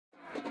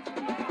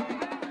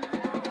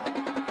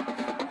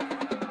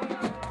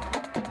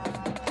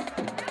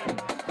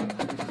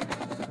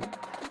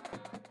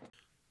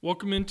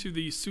Welcome into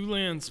the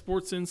Siouxland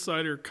Sports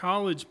Insider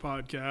College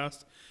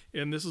podcast,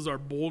 and this is our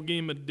bowl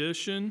game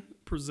edition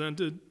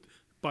presented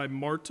by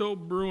Marteau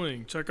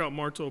Brewing. Check out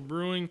Marteau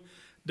Brewing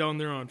down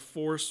there on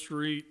 4th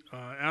Street.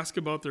 Ask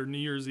about their New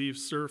Year's Eve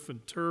surf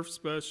and turf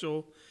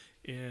special,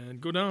 and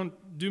go down,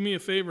 do me a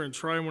favor, and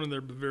try one of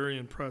their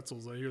Bavarian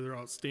pretzels. I hear they're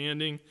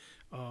outstanding.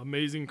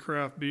 Amazing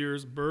craft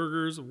beers,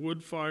 burgers,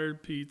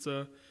 wood-fired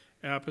pizza,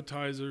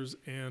 appetizers,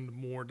 and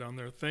more down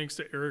there. Thanks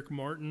to Eric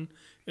Martin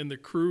and the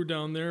crew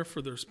down there for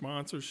their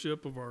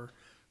sponsorship of our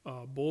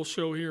bowl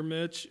show here,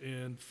 Mitch.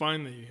 And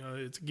finally,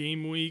 it's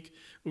game week.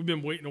 We've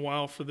been waiting a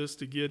while for this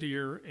to get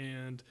here,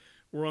 and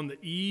we're on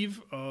the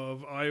eve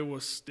of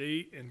Iowa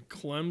State and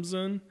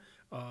Clemson,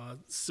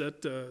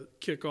 set to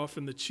kick off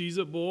in the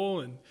Cheez-It Bowl.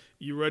 And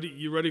you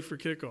ready for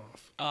kickoff?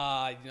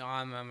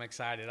 I'm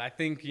excited. I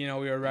think, we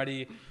were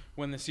ready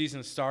when the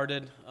season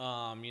started.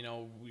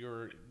 We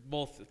were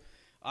both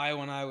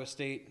Iowa and Iowa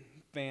State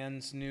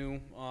fans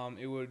knew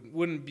it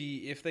wouldn't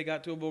be if they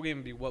got to a bowl game,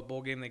 it'd be what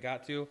bowl game they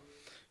got to.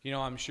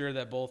 I'm sure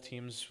that both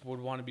teams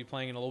would want to be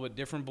playing in a little bit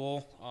different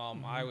bowl.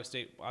 Iowa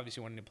State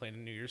obviously wanted to play in a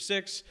New Year's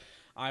Six.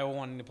 Iowa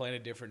wanted to play in a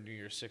different New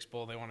Year's Six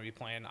bowl. They want to be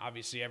playing,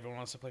 obviously everyone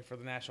wants to play for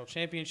the national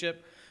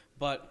championship,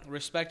 but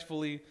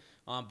respectfully,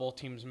 both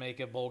teams make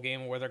a bowl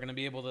game where they're going to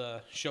be able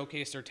to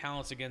showcase their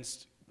talents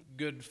against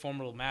good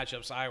formidable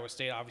matchups. Iowa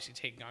State obviously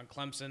taking on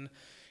Clemson.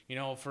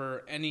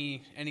 For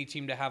any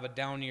team to have a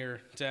down year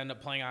to end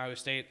up playing Iowa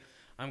State,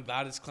 I'm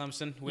glad it's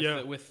Clemson with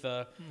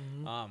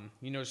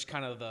just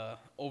kind of the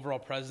overall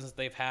presence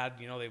they've had.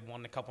 They've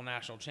won a couple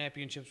national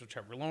championships with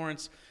Trevor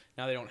Lawrence.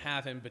 Now they don't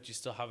have him, but you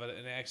still have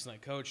an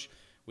excellent coach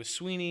with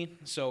Sweeney.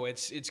 So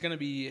it's going to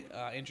be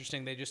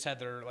interesting. They just had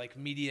their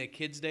media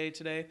kids day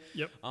today.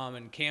 Yep.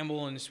 And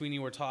Campbell and Sweeney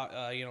were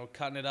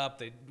cutting it up.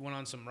 They went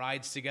on some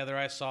rides together,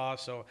 I saw.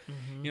 So,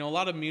 a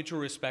lot of mutual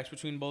respect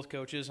between both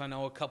coaches. I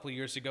know a couple of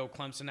years ago,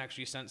 Clemson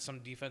actually sent some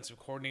defensive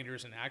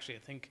coordinators, and actually I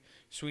think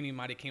Sweeney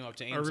might have came up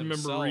to Ames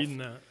himself. Reading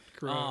that.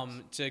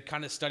 Correct. To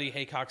kind of study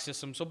Haycock's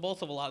system. So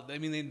both of a lot. I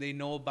mean, they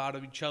know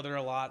about each other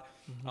a lot.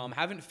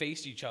 Haven't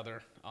faced each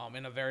other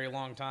in a very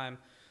long time,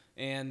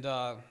 and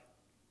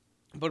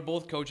but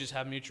both coaches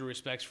have mutual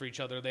respects for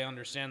each other. They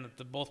understand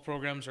that both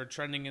programs are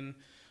trending in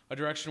a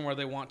direction where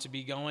they want to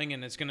be going,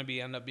 and it's going to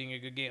end up being a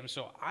good game.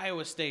 So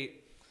Iowa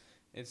State,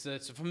 it's a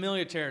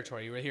familiar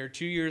territory. You were here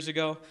 2 years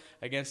ago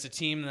against a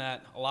team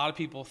that a lot of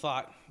people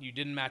thought you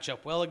didn't match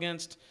up well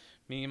against,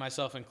 me and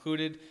myself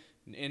included,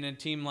 in a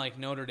team like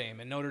Notre Dame.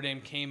 And Notre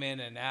Dame came in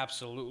and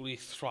absolutely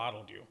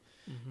throttled you.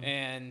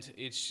 And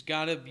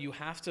you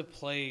have to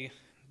play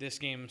this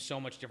game so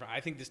much different. I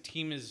think this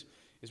team is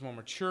more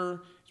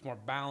mature, it's more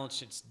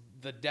balanced, it's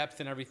the depth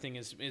and everything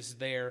is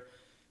there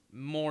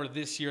more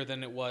this year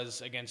than it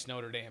was against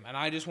Notre Dame. And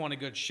I just want a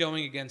good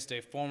showing against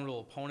a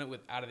formidable opponent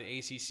out of the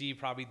ACC,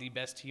 probably the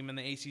best team in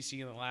the ACC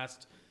in the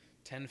last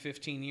 10,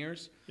 15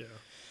 years. Yeah.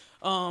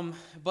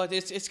 But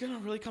it's going to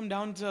really come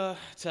down to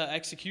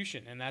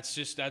execution, and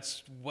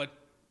that's what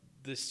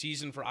the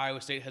season for Iowa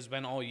State has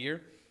been all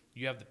year.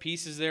 You have the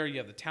pieces there, you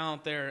have the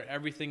talent there,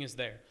 everything is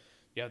there.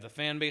 You have the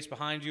fan base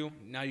behind you.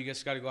 Now you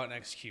just got to go out and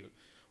execute.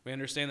 We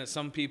understand that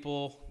some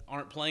people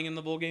aren't playing in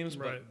the bowl games,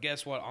 right. But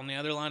guess what? On the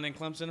other line in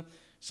Clemson,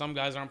 some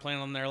guys aren't playing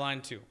on their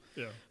line too.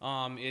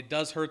 Yeah. It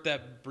does hurt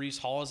that Breece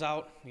Hall is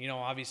out.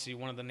 Obviously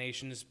one of the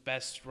nation's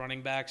best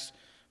running backs.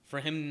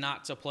 For him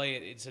not to play,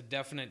 it's a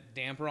definite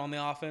damper on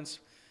the offense.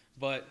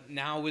 But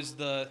now is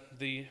the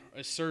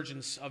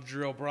resurgence of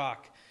Drew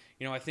Brock.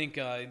 I think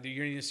you're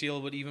going to see a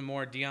little bit even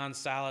more Deion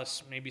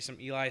Salas, maybe some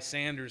Eli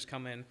Sanders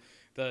come in,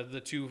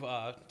 the two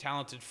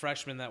talented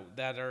freshmen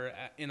that are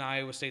in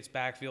Iowa State's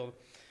backfield.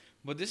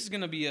 But this is going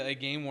to be a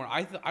game where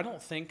I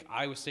don't think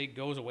Iowa State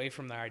goes away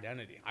from their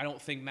identity. I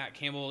don't think Matt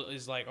Campbell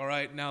is like, all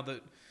right, now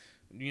that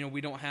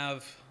we don't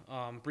have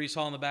Breece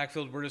Hall in the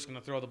backfield, we're just going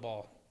to throw the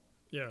ball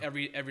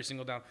every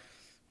single down.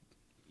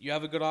 You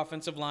have a good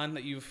offensive line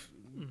that you've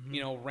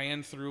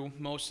ran through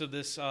most of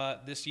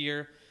this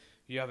year.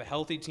 You have a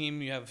healthy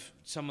team. You have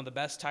some of the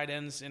best tight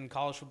ends in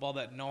college football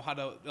that know how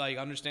to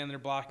understand their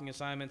blocking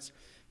assignments.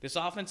 This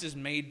offense is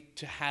made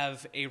to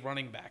have a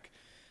running back.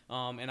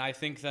 And I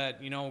think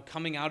that,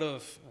 coming out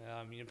of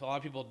a lot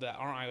of people that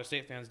aren't Iowa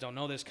State fans don't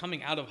know this,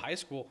 coming out of high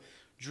school,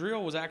 Drew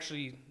was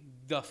actually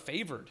the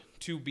favored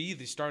to be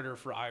the starter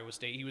for Iowa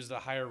State. He was the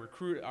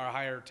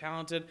higher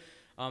talented,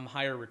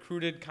 higher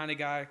recruited kind of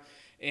guy.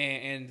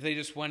 And they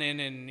just went in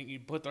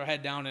and put their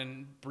head down,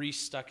 and Breece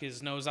stuck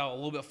his nose out a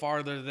little bit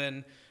farther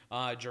than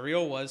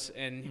Jeriel was,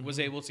 and was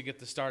able to get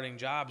the starting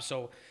job.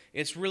 So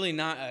it's really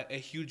not a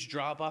huge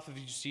drop-off if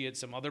you see it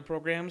some other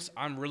programs.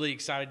 I'm really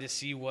excited to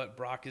see what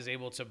Brock is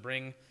able to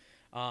bring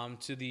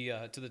to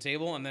the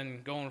table, and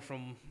then going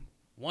from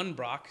one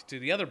Brock to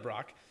the other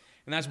Brock,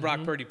 and that's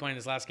Brock Purdy playing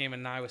his last game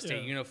in an Iowa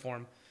State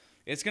uniform.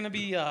 It's gonna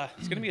be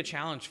a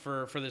challenge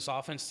for this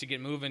offense to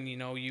get moving.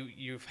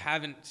 You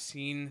haven't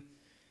seen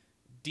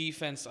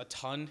defense a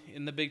ton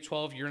in the Big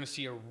 12. You're going to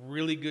see a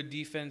really good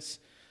defense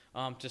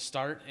to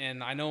start.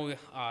 And I know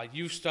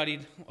you've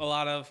studied a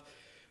lot of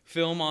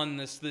film on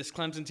this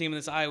Clemson team and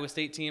this Iowa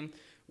State team.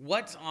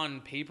 what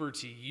on paper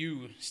to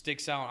you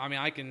sticks out? I mean,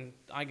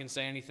 I can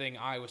say anything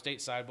Iowa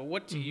State side, but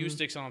what to you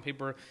sticks out on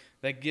paper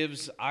that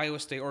gives Iowa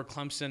State or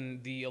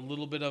Clemson a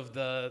little bit of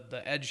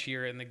the edge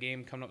here in the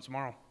game coming up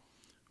tomorrow?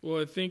 Well,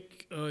 I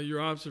think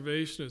your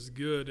observation is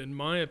good. In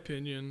my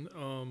opinion,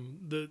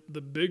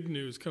 the big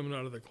news coming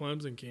out of the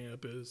Clemson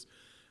camp is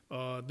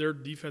their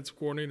defensive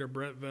coordinator,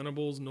 Brent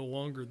Venables, no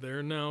longer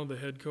there now, the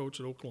head coach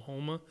at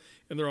Oklahoma,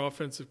 and their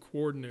offensive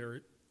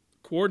coordinator,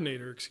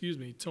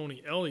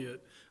 Tony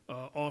Elliott,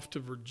 off to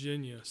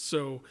Virginia.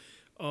 So,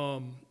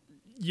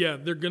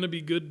 they're going to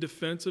be good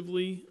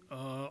defensively.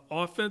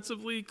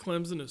 Offensively,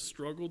 Clemson has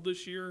struggled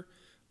this year.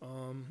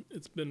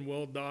 It's been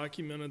well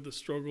documented, the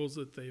struggles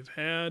that they've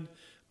had.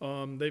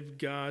 They've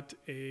got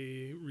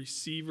a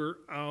receiver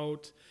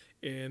out,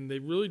 and they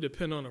really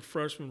depend on a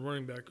freshman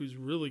running back who's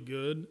really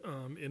good,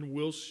 in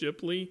Will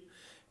Shipley.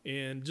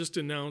 And just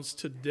announced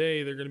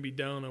today they're going to be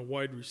down a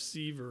wide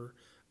receiver.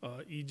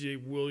 E.J.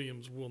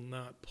 Williams will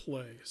not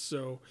play.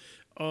 So,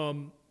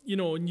 and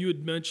you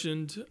had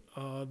mentioned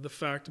the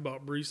fact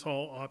about Breece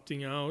Hall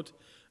opting out.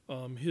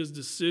 His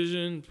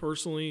decision,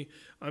 personally,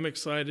 I'm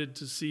excited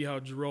to see how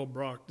Jarrell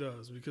Brock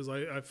does because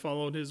I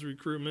followed his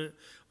recruitment.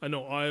 I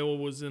know Iowa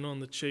was in on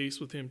the chase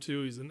with him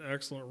too. He's an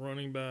excellent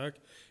running back.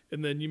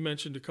 And then you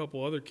mentioned a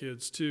couple other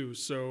kids too.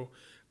 So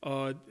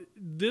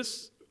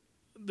this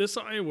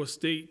Iowa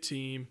State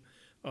team,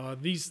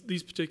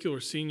 these particular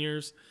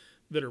seniors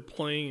that are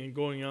playing and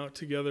going out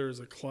together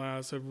as a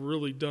class have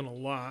really done a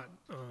lot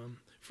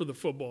for the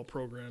football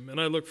program. And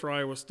I look for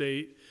Iowa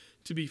State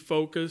to be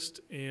focused,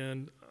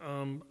 and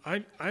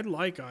I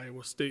like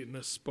Iowa State in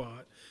this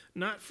spot,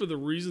 not for the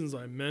reasons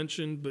I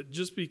mentioned, but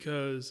just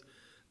because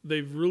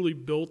they've really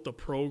built the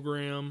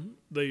program.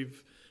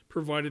 They've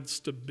provided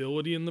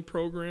stability in the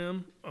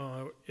program,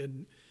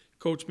 and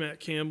Coach Matt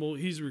Campbell,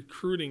 he's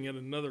recruiting at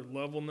another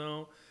level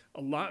now,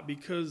 a lot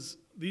because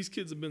these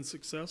kids have been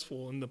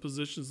successful in the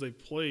positions they've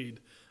played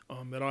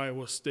at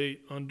Iowa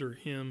State under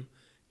him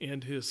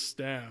and his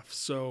staff.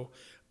 So,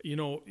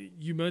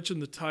 you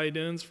mentioned the tight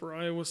ends for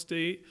Iowa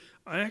State.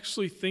 I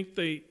actually think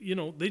they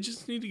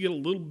just need to get a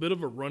little bit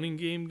of a running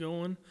game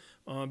going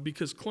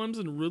because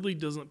Clemson really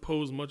doesn't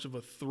pose much of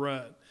a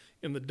threat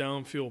in the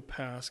downfield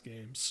pass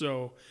game.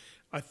 So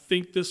I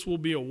think this will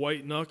be a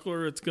white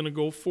knuckler. It's going to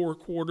go 4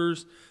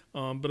 quarters,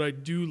 but I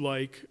do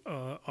like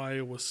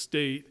Iowa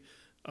State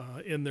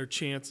in their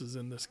chances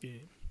in this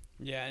game.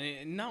 Yeah,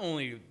 and not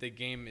only the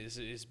game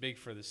is big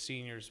for the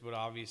seniors, but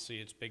obviously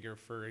it's bigger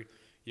for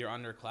your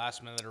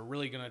underclassmen that are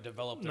really going to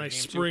develop their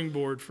nice game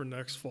springboard for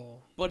next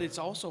fall. But it's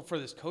also for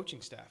this coaching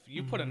staff.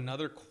 You put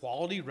another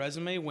quality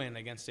resume win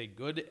against a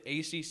good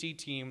ACC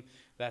team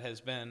that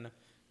has been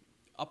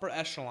upper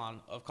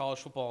echelon of college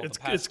football the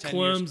past 10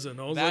 years. It's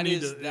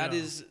Clemson. That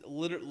is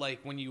literally like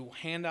when you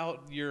hand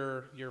out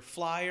your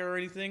flyer or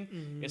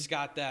anything, it's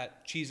got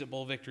that Cheez-It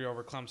Bowl victory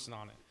over Clemson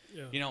on it.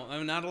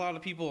 Yeah. Not a lot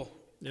of people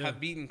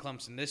have beaten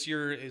Clemson. This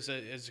year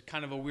is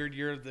kind of a weird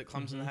year that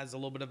Clemson has a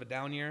little bit of a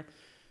down year.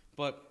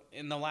 But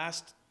in the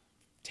last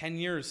 10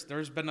 years,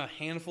 there's been a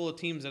handful of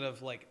teams that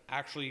have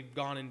actually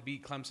gone and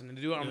beat Clemson. And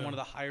to do it on one of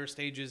the higher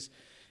stages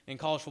in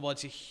college football,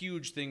 it's a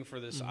huge thing for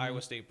this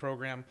Iowa State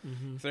program.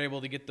 If they're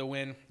able to get the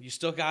win, you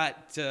still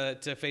got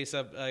to face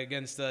up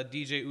against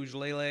DJ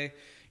Ujulele.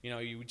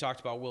 We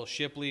talked about Will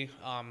Shipley,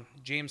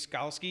 James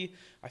Skalski.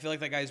 I feel like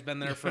that guy's been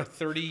there for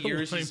 30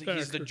 years.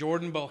 He's the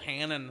Jordan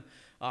Bohannon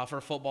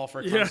for football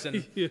for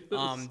Clemson.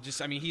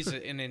 He's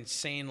an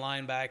insane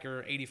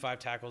linebacker, 85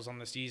 tackles on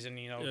the season.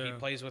 He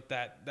plays with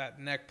that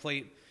neck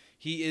plate.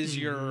 He is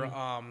your,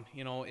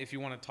 if you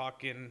want to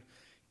talk in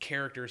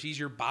characters, he's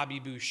your Bobby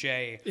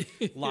Boucher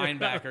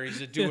linebacker.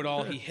 He's a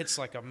do-it-all. He hits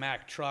like a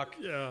Mack truck.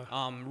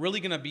 Really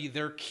going to be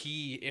their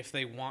key if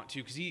they want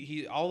to, because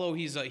although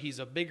he's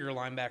a bigger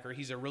linebacker,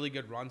 he's a really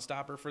good run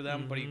stopper for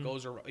them. But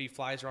he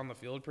flies around the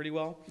field pretty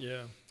well.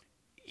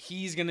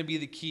 He's going to be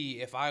the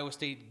key if Iowa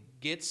State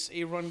gets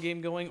a run game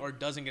going or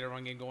doesn't get a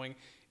run game going.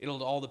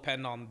 It'll all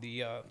depend on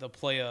the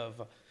play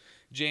of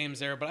James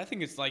there. But I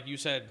think it's like you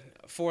said,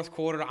 4th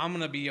quarter, I'm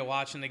going to be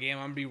watching the game.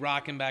 I'm going to be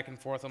rocking back and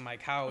forth on my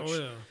couch.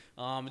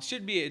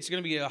 It's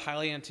going to be a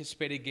highly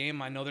anticipated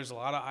game. I know there's a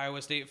lot of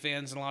Iowa State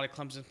fans and a lot of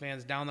Clemson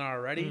fans down there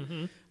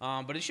already.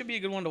 But it should be a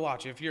good one to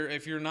watch. If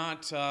you're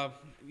not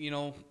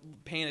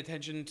paying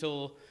attention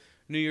until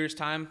New Year's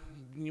time,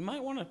 you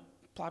might want to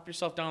plop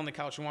yourself down on the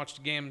couch and watch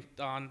the game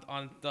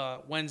on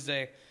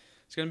Wednesday.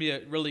 It's going to be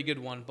a really good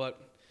one. But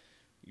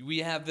we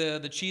have the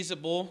Cheez-It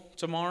Bowl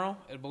tomorrow,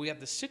 but we have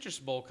the Citrus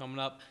Bowl coming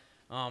up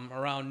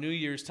around New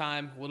Year's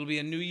time. It'll be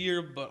a new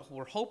year, but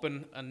we're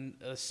hoping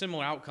a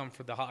similar outcome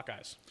for the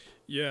Hawkeyes.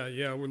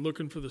 Yeah, we're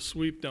looking for the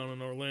sweep down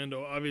in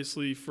Orlando.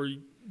 Obviously, for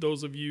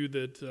those of you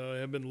that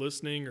have been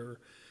listening or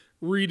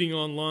reading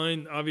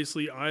online,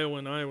 obviously Iowa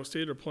and Iowa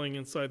State are playing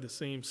inside the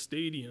same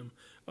stadium,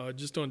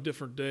 just on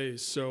different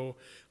days. So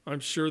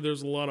I'm sure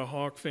there's a lot of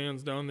Hawk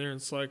fans down there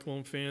and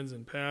Cyclone fans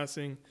in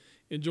passing,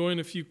 enjoying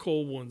a few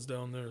cold ones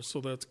down there,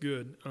 so that's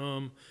good.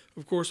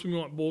 Of course, we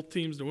want both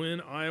teams to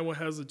win. Iowa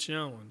has a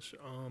challenge.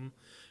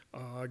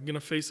 Going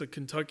to face a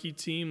Kentucky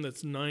team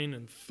that's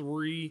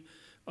 9-3.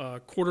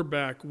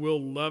 Quarterback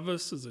Will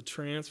Levis is a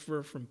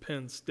transfer from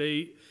Penn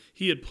State.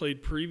 He had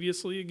played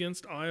previously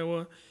against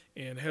Iowa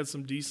and had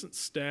some decent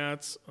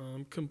stats.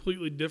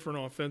 Completely different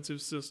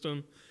offensive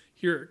system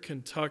here at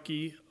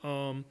Kentucky.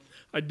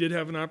 I did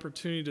have an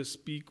opportunity to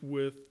speak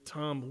with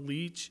Tom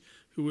Leach,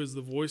 who is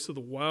the voice of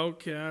the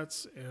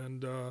Wildcats,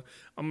 and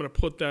I'm going to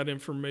put that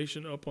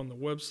information up on the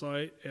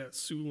website at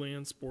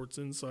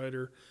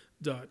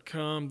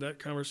SiouxLandSportsInsider.com. That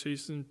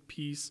conversation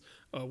piece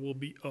will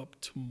be up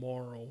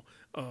tomorrow,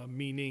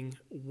 meaning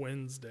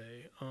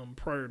Wednesday,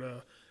 prior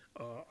to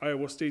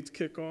Iowa State's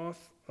kickoff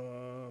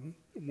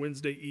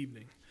Wednesday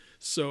evening.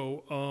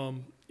 So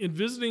in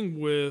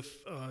visiting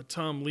with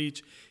Tom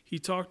Leach, he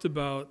talked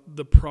about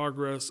the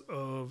progress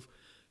of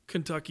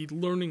Kentucky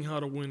learning how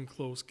to win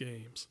close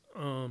games.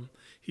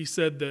 He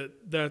said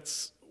that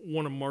that's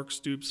one of Mark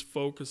Stoops'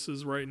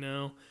 focuses right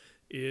now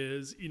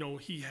is,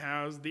 he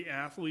has the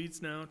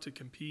athletes now to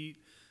compete.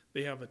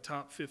 They have a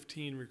top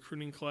 15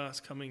 recruiting class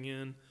coming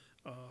in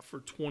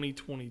for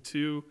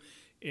 2022,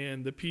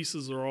 and the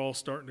pieces are all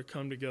starting to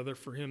come together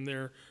for him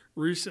there.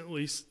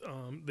 Recently,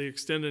 they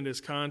extended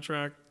his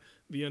contract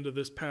the end of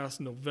this past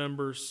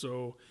November,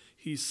 so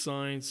he's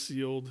signed,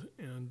 sealed,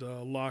 and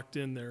locked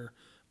in there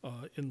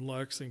in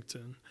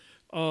Lexington.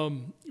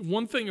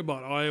 One thing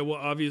about Iowa,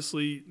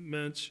 obviously,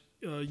 Mitch,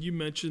 you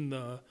mentioned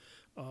the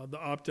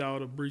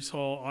opt-out of Breece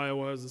Hall.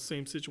 Iowa has the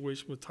same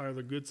situation with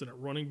Tyler Goodson at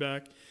running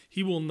back.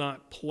 He will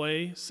not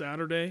play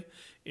Saturday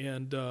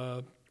and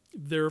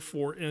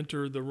therefore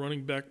enter the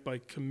running back by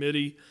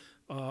committee.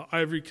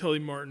 Ivory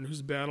Kelly-Martin,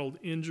 who's battled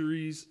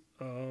injuries,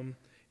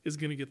 is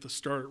going to get the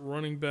start at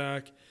running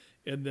back,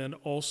 and then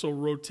also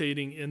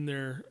rotating in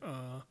there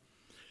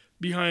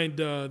behind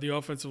the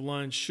offensive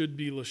line should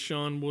be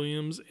LaShawn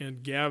Williams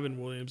and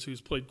Gavin Williams,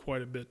 who's played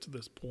quite a bit to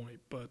this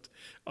point. But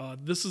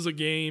this is a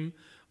game.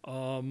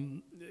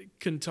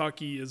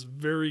 Kentucky is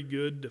very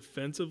good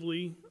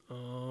defensively.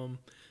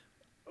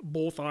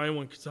 Both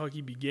Iowa and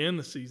Kentucky began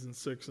the season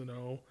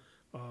 6-0.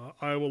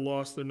 Iowa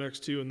lost their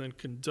next two, and then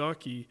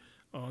Kentucky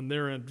on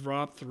their end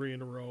dropped 3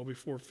 in a row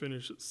before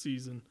finishing the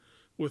season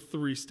with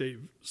three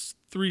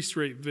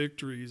straight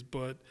victories.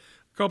 But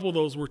a couple of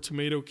those were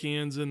tomato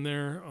cans in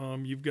there.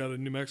 You've got a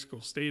New Mexico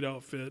State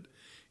outfit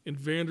and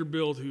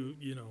Vanderbilt, who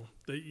you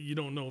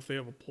don't know if they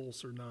have a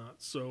pulse or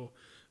not. So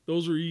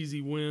those are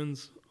easy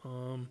wins.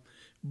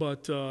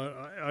 But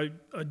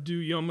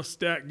I'm a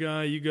stat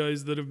guy. You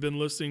guys that have been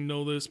listening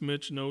know this.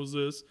 Mitch knows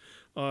this.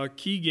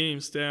 Key game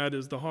stat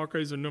is the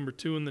Hawkeyes are number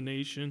 2 in the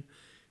nation.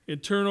 In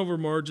turnover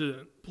margin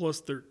at plus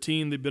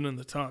 13, they've been in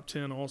the top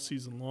 10 all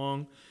season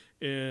long.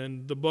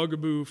 And the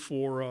bugaboo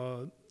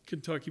for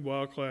Kentucky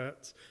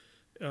Wildcats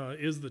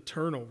is the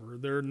turnover.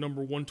 They're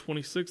number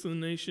 126 in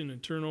the nation in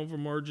turnover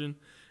margin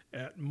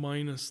at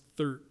minus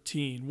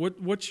 13.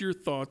 What's your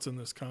thoughts on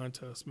this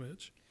contest,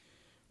 Mitch?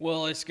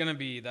 Well, that's just going to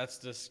be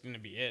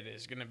it.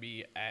 It's going to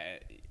be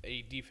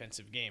a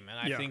defensive game. And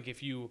I think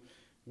if you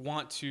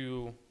want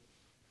to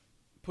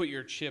put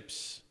your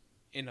chips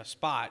in a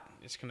spot,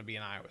 it's going to be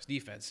in Iowa's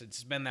defense.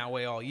 It's been that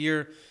way all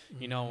year.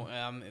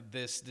 Mm-hmm.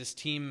 This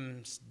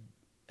team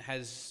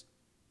has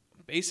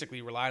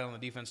basically relied on the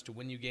defense to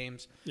win you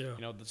games. Yeah.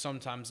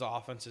 Sometimes the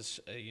offense is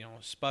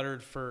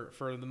sputtered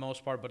for the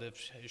most part, but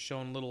it's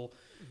shown little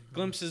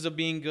glimpses of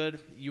being good.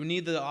 You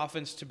need the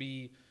offense to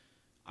be,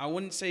 I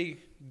wouldn't say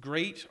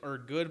great or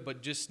good,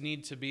 but just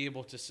need to be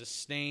able to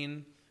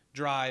sustain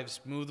drives,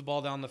 move the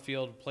ball down the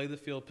field, play the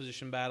field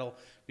position battle,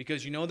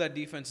 because that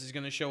defense is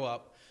going to show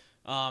up.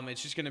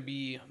 It's just going to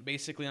be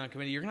basically on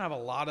committee. You're going to have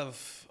a lot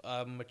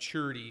of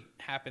maturity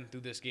happen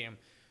through this game.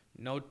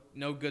 No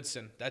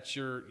Goodson. That's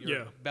your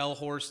bell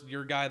horse,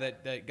 your guy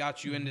that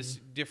got you into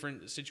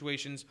different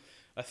situations.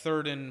 A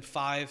 3rd and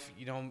 5,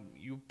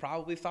 you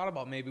probably thought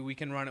about maybe we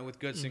can run it with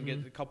Goodson,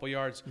 get a couple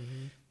yards.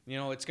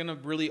 Mm-hmm. It's going to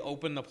really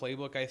open the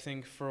playbook, I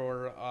think,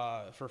 for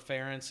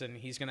Ferentz, and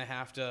he's going to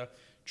have to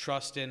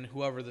trust in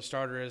whoever the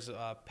starter is,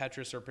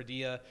 Petrus or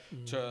Padilla,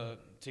 to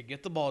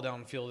get the ball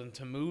downfield and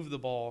to move the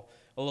ball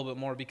a little bit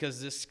more,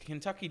 because this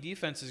Kentucky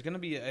defense is going to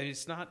be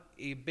it's not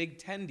a Big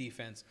Ten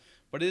defense,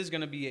 but it is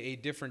going to be a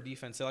different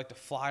defense. They like to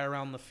fly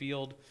around the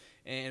field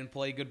and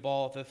play good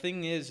ball. The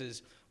thing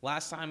is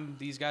last time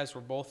these guys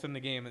were both in the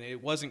game, and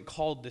it wasn't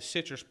called the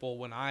Citrus Bowl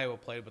when Iowa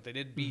played, but they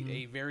did beat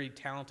a very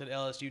talented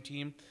LSU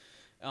team.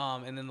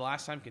 And then the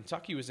last time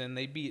Kentucky was in,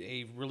 they beat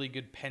a really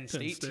good Penn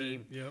State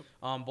team.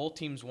 Yep. Both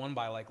teams won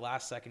by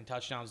last-second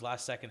touchdowns,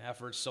 last-second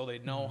efforts, so they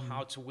know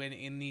how to win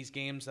in these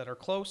games that are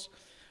close.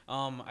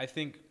 I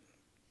think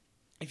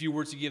if you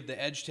were to give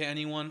the edge to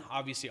anyone,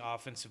 obviously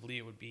offensively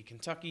it would be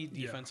Kentucky,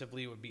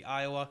 defensively it would be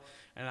Iowa,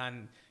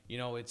 and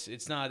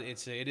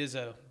it is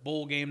a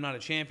bowl game, not a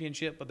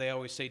championship, but they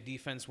always say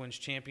defense wins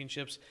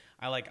championships.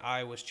 I like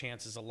Iowa's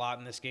chances a lot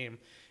in this game,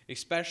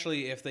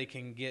 especially if they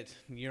can get,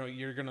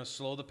 you're going to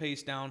slow the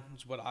pace down.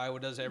 It's what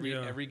Iowa does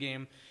every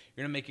game.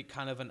 You're going to make it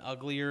kind of an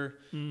uglier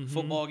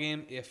football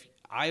game. If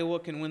Iowa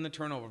can win the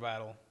turnover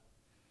battle,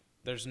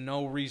 there's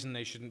no reason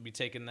they shouldn't be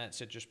taking that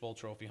Citrus Bowl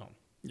trophy home.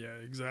 Yeah,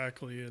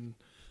 exactly. And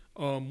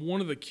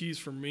One of the keys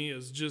for me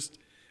is just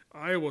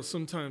Iowa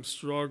sometimes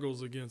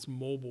struggles against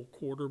mobile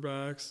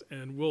quarterbacks,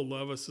 and Will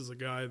Levis is a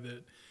guy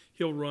that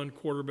he'll run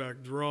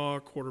quarterback draw,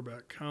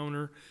 quarterback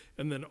counter,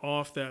 and then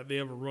off that they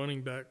have a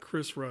running back,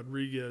 Chris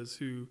Rodriguez,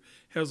 who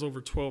has over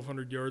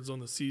 1,200 yards on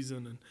the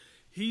season, and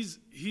he's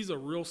a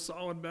real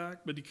solid back,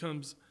 but he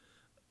comes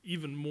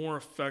even more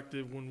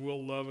effective when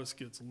Will Levis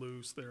gets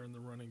loose there in the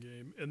running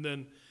game. And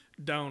then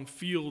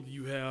downfield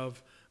you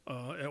have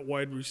at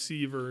wide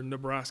receiver,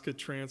 Nebraska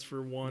transfer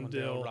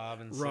Wan'Dale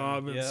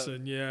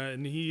Robinson. Yep. Yeah,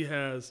 and he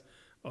has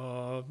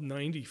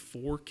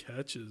 94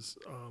 catches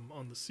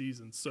on the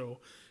season. So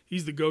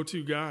he's the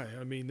go-to guy.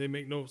 I mean, they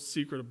make no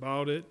secret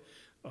about it.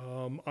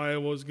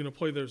 Iowa's going to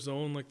play their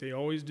zone like they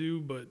always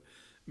do, but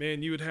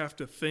man, you would have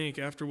to think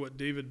after what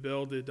David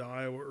Bell did to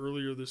Iowa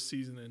earlier this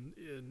season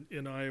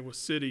in Iowa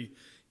City,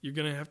 you're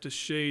going to have to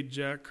shade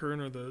Jack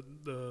Kerner,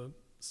 the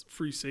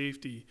free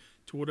safety,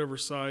 to whatever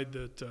side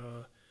that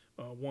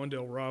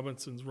Wan'Dale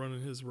Robinson's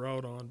running his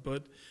route on.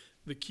 But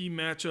the key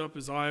matchup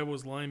is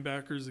Iowa's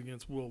linebackers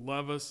against Will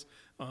Levis.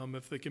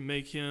 If they can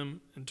make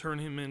him and turn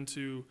him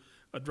into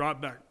a drop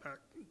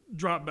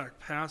back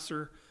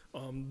passer,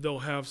 they'll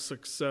have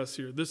success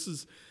here. This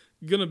is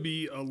going to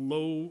be a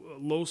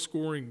low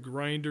scoring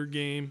grinder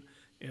game,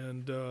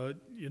 and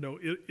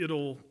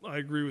it'll. I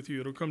agree with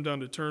you. It'll come down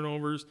to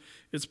turnovers.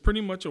 It's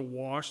pretty much a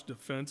wash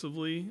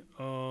defensively.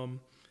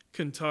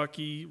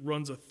 Kentucky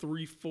runs a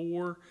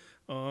 3-4.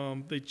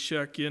 They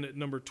check in at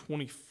number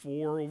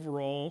 24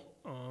 overall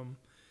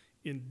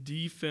in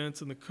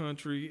defense in the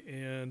country,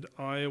 and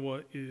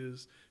Iowa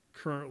is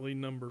currently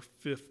number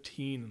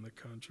 15 in the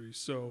country.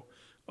 So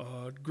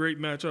great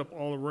matchup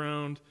all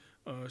around.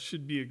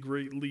 Should be a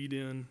great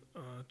lead-in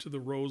to the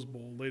Rose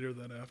Bowl later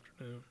that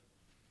afternoon.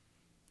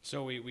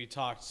 So we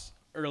talked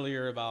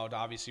earlier about,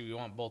 obviously, we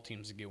want both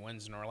teams to get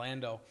wins in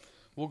Orlando.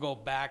 We'll go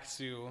back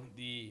to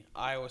the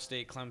Iowa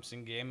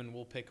State-Clemson game, and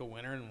we'll pick a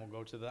winner, and we'll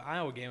go to the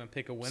Iowa game and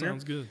pick a winner.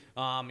 Sounds good.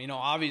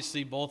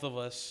 Obviously, both of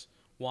us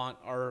want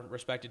our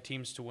respected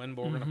teams to win,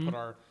 but we're going to put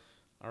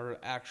our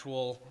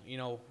actual,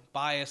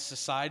 bias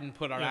aside and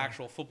put our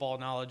actual football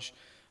knowledge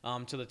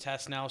to the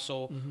test now.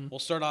 So we'll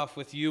start off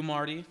with you,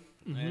 Marty.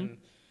 And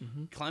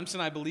Clemson,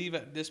 I believe,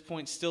 at this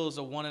point still is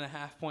a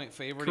 1.5-point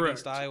favorite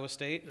against Iowa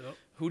State. Yep.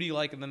 Who do you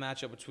like in the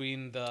matchup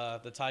between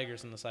the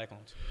Tigers and the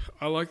Cyclones?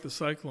 I like the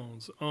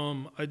Cyclones.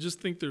 I just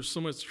think there's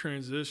so much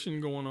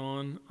transition going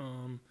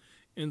on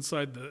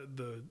inside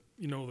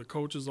the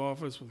coach's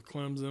office with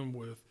Clemson,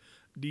 with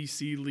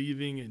DC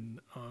leaving and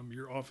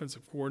your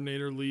offensive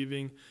coordinator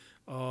leaving.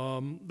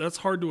 That's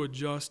hard to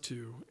adjust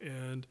to,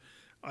 and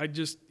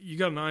you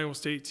got an Iowa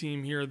State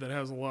team here that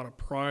has a lot of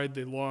pride.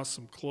 They lost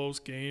some close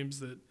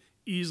games that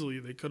easily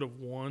they could have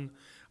won.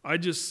 I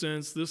just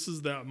sense this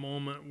is that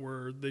moment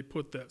where they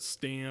put that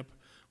stamp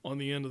on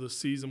the end of the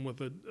season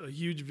with a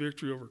huge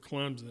victory over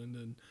Clemson.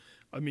 And,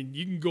 I mean,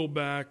 you can go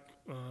back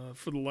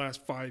for the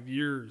last 5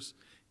 years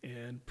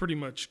and pretty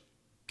much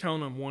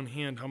count on one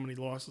hand how many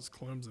losses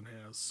Clemson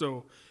has.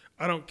 So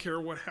I don't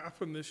care what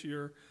happened this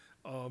year.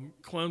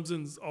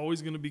 Clemson's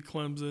always going to be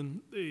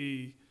Clemson.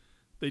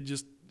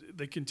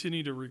 They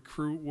continue to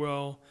recruit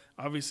well.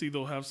 Obviously,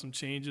 they'll have some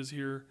changes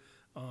here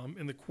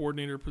in the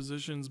coordinator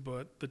positions,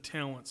 but the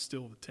talent's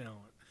still the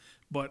talent.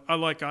 But I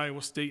like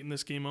Iowa State in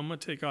this game. I'm going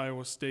to take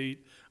Iowa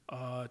State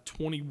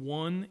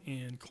 21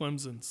 and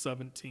Clemson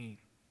 17.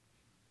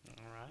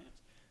 All right.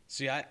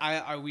 See,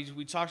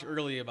 we talked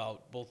earlier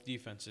about both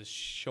defenses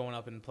showing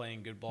up and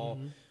playing good ball,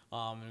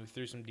 and we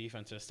threw some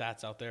defensive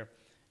stats out there.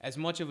 As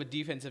much of a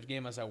defensive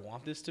game as I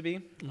want this to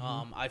be,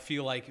 I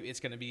feel like it's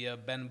going to be a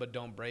bend but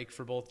don't break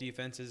for both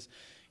defenses.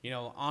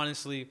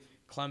 Honestly,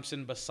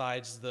 Clemson,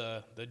 besides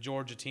the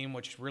Georgia team,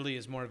 which really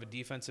is more of a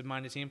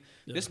defensive-minded team,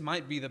 this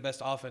might be the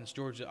best offense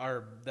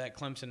that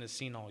Clemson has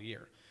seen all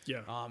year.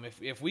 Yeah.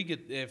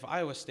 If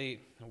Iowa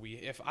State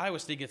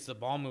gets the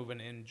ball moving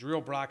and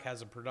Drill Brock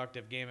has a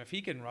productive game, if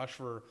he can rush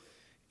for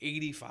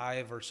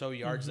 85 or so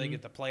yards, they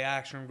get the play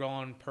action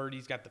going.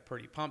 Purdy's got the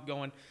Purdy pump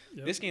going.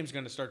 Yep. This game's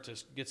going to start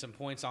to get some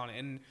points on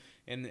it.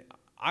 And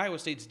Iowa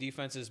State's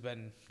defense has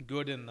been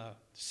good in the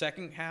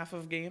second half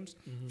of games.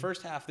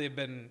 First half,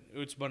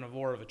 it's been a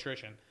war of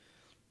attrition.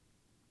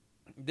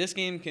 This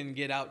game can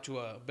get out to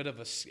a bit of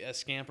a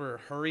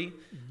scamper hurry.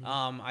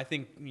 I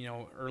think,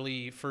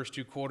 early first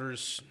two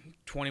quarters,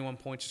 21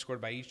 points are scored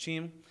by each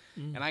team.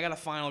 And I got a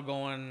final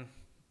going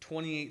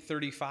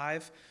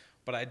 28-35.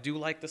 But I do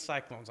like the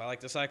Cyclones. I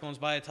like the Cyclones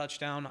by a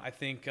touchdown. I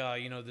think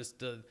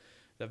the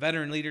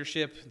veteran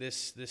leadership,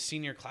 this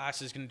senior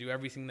class is going to do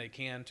everything they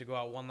can to go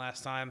out one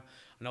last time.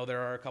 I know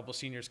there are a couple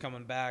seniors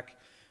coming back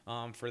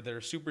for their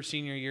super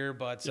senior year,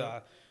 but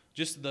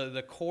just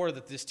the core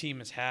that this team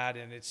has had,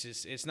 and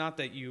it's not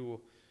that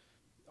you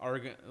are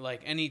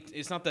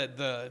it's not that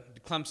the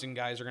Clemson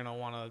guys are going to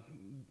want to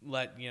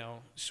let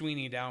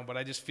Sweeney down, but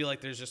I just feel like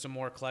there's just a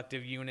more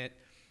collective unit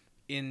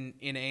in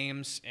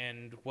Ames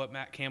and what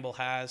Matt Campbell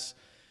has.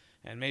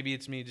 And maybe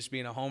it's me just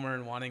being a homer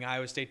and wanting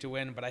Iowa State to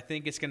win, but I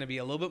think it's going to be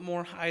a little bit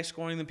more high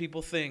scoring than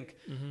people think,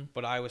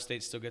 but Iowa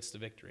State still gets the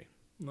victory.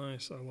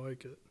 Nice. I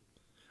like it.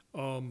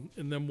 And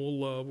then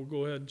we'll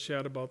go ahead and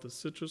chat about the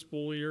Citrus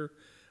Bowl here.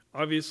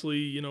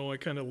 Obviously, I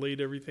kind of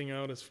laid everything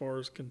out as far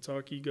as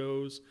Kentucky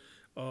goes.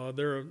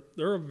 They're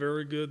a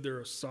very good, they're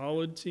a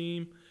solid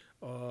team.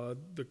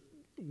 The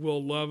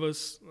Will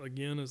Levis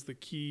again is the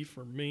key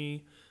for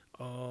me,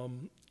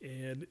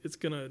 and it's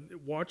gonna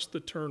watch the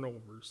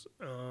turnovers.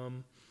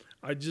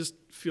 I just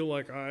feel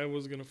like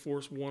Iowa's gonna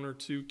force one or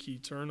two key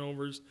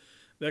turnovers.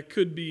 That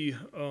could be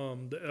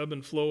the ebb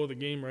and flow of the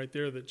game right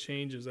there that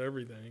changes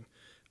everything.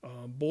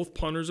 Both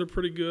punters are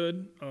pretty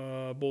good.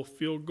 Both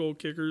field goal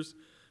kickers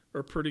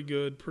are pretty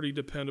good, pretty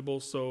dependable.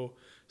 So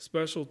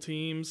special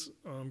teams,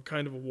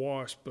 kind of a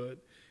wash,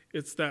 but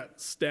it's that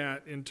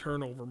stat in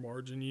turnover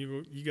margin.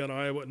 You got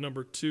Iowa at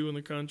number 2 in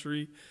the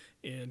country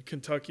and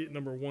Kentucky at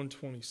number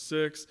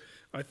 126.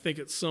 I think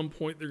at some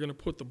point they're going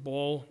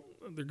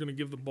to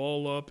give the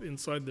ball up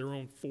inside their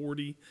own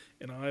 40,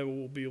 and Iowa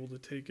will be able to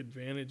take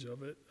advantage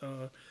of it.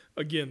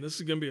 Again, this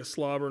is going to be a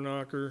slobber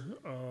knocker.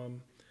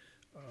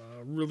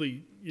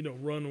 Really,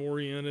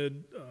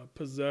 run-oriented,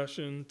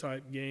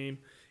 possession-type game.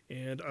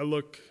 And I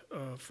look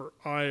for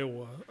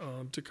Iowa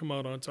to come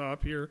out on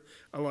top here.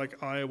 I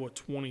like Iowa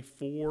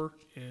 24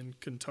 and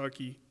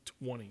Kentucky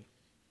 20.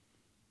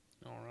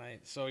 All right.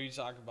 So you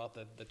talk about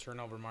the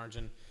turnover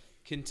margin.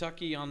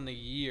 Kentucky on the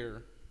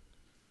year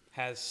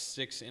has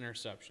 6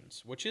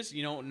 interceptions, which is,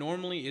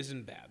 normally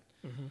isn't bad.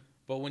 Mm-hmm.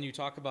 But when you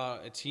talk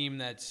about a team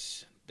that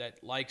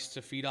likes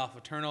to feed off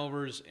of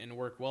turnovers and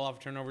work well off of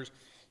turnovers,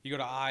 you go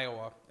to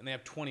Iowa and they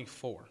have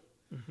 24.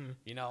 Mm-hmm.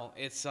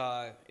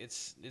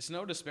 It's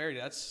no disparity.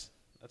 That's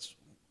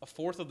a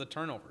fourth of the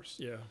turnovers.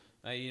 Yeah.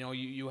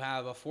 You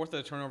have a fourth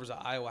of the turnovers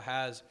that Iowa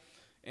has,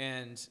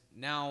 and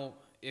now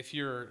if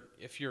you're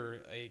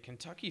a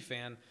Kentucky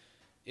fan,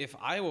 if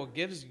Iowa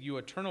gives you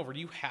a turnover,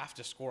 you have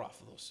to score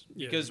off of those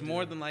because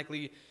more than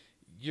likely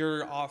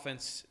your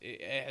offense,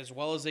 as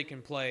well as they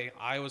can play,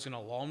 Iowa's going to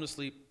lull them to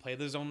sleep, play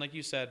the zone like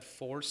you said,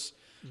 force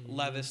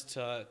Levis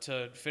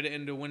to fit it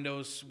into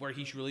windows where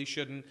he really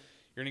shouldn't.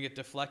 You're going to get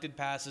deflected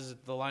passes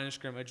at the line of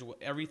scrimmage,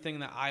 everything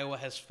that Iowa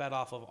has fed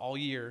off of all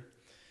year,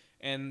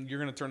 and you're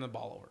going to turn the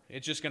ball over.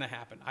 It's just going to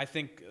happen. I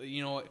think,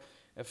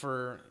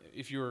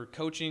 if you're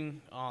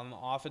coaching on the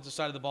offensive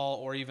side of the ball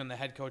or even the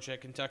head coach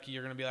at Kentucky,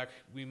 you're going to be like,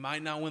 we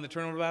might not win the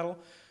turnover battle,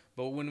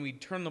 but when we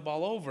turn the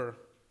ball over,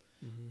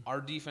 our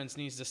defense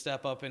needs to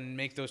step up and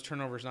make those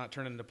turnovers not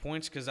turn into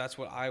points because that's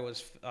what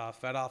Iowa's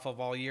fed off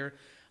of all year.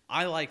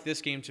 I like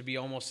this game to be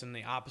almost in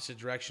the opposite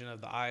direction of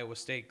the Iowa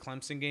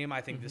State-Clemson game. I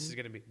think this is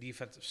going to be a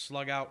defensive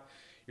slug-out.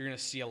 You're going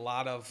to see a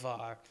lot of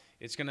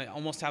it's going to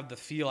almost have the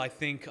feel, I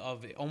think,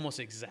 of almost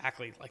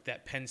exactly like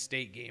that Penn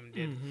State game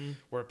did,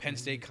 where Penn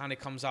State kind of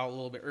comes out a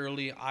little bit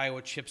early.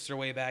 Iowa chips their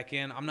way back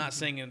in. I'm not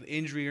saying an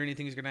injury or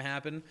anything is going to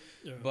happen,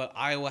 but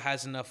Iowa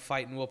has enough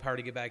fight and willpower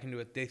to get back into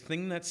it. The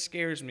thing that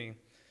scares me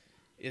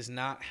is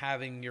not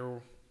having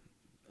your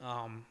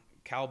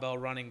cowbell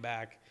running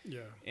back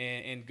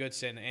and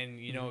Goodson. And,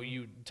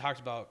 you talked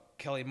about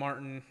Kelly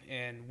Martin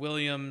and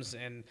Williams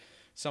and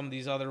some of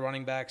these other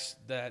running backs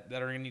that are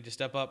going to need to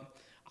step up.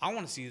 I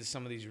want to see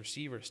some of these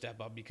receivers step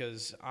up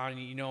because,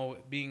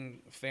 being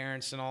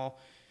Ferentz and all,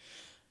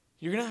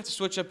 you're going to have to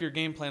switch up your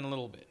game plan a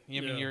little bit. I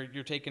mean,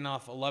 you're taking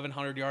off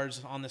 1,100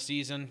 yards on the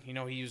season.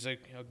 He was a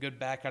good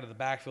back out of the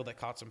backfield that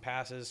caught some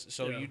passes.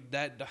 So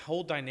the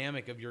whole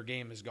dynamic of your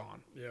game is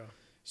gone. Yeah.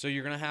 So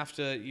you're going to have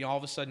to, all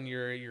of a sudden,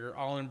 your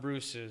Allen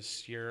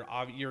Bruce's, your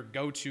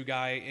go-to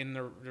guy in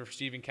the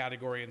receiving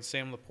category, and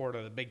Sam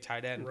Laporta, the big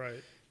tight end.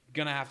 Right.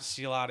 Going to have to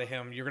steal out of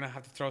him. You're going to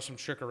have to throw some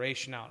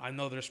trickeration out. I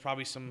know there's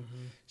probably some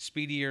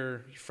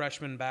speedier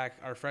freshman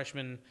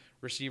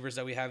receivers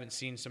that we haven't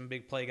seen, some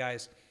big play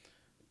guys.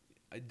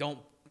 Don't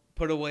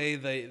put away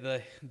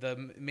the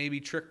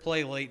maybe trick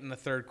play late in the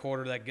third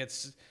quarter that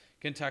gets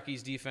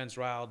Kentucky's defense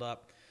riled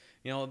up.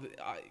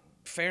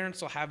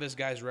 Ferentz will have his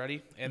guys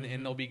ready, and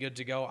they'll be good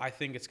to go. I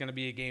think it's going to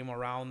be a game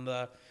around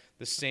the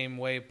same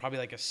way, probably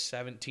like a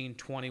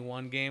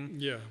 17-21 game.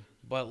 Yeah.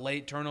 But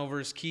late turnover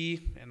is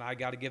key, and I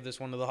got to give this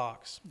one to the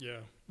Hawks.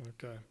 Yeah.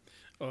 Okay.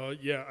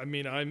 I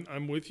mean,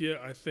 I'm with you.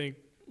 I think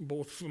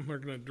both of them are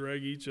going to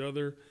drag each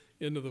other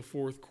into the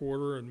fourth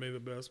quarter, and may the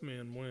best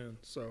man win.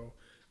 So,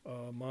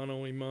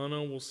 mano a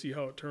mano. We'll see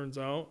how it turns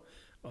out.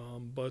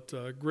 But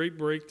great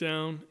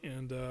breakdown,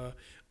 and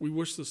we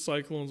wish the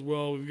Cyclones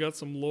well. We've got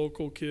some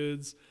local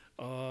kids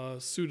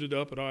suited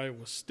up at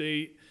Iowa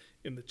State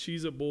in the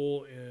Cheez-It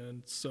Bowl,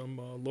 and some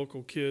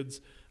local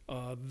kids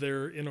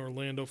there in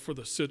Orlando for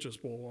the Citrus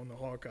Bowl on the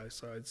Hawkeye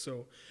side.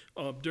 So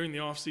during the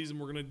offseason,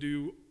 we're going to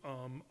do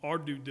our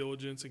due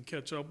diligence and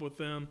catch up with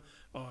them,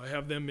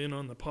 have them in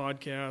on the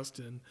podcast,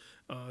 and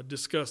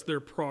discuss their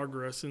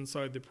progress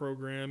inside the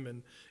program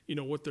and,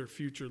 what their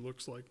future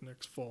looks like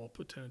next fall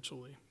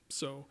potentially.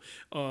 So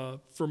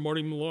for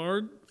Marty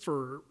Millard,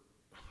 for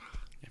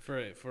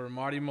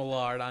Marty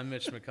Millard, I'm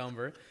Mitch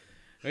McCumber.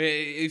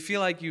 I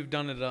feel like you've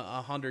done it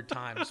 100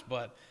 times,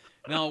 but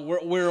No,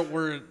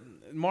 we're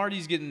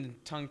Marty's getting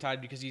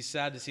tongue-tied because he's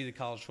sad to see the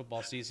college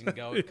football season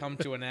come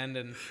to an end,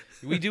 and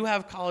we do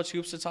have college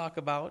hoops to talk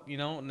about,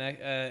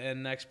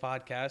 in next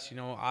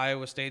podcast.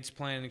 Iowa State's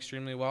playing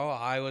extremely well.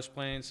 Iowa's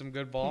playing some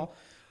good ball.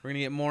 We're gonna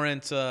get more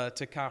into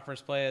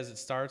conference play as it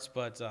starts,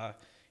 but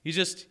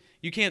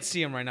you can't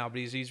see him right now, but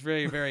he's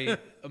very, very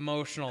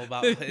emotional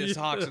about his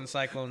Hawks and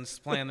Cyclones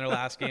playing their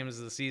last games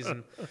of the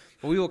season.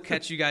 But we will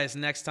catch you guys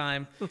next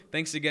time.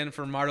 Thanks again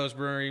for Marto's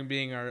Brewery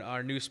being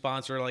our new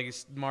sponsor. Like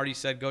Marty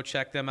said, go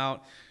check them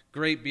out.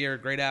 Great beer,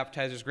 great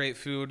appetizers, great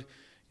food,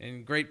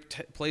 and great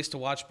place to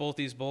watch both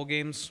these bowl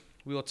games.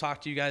 We will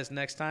talk to you guys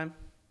next time.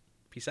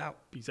 Peace out.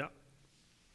 Peace out.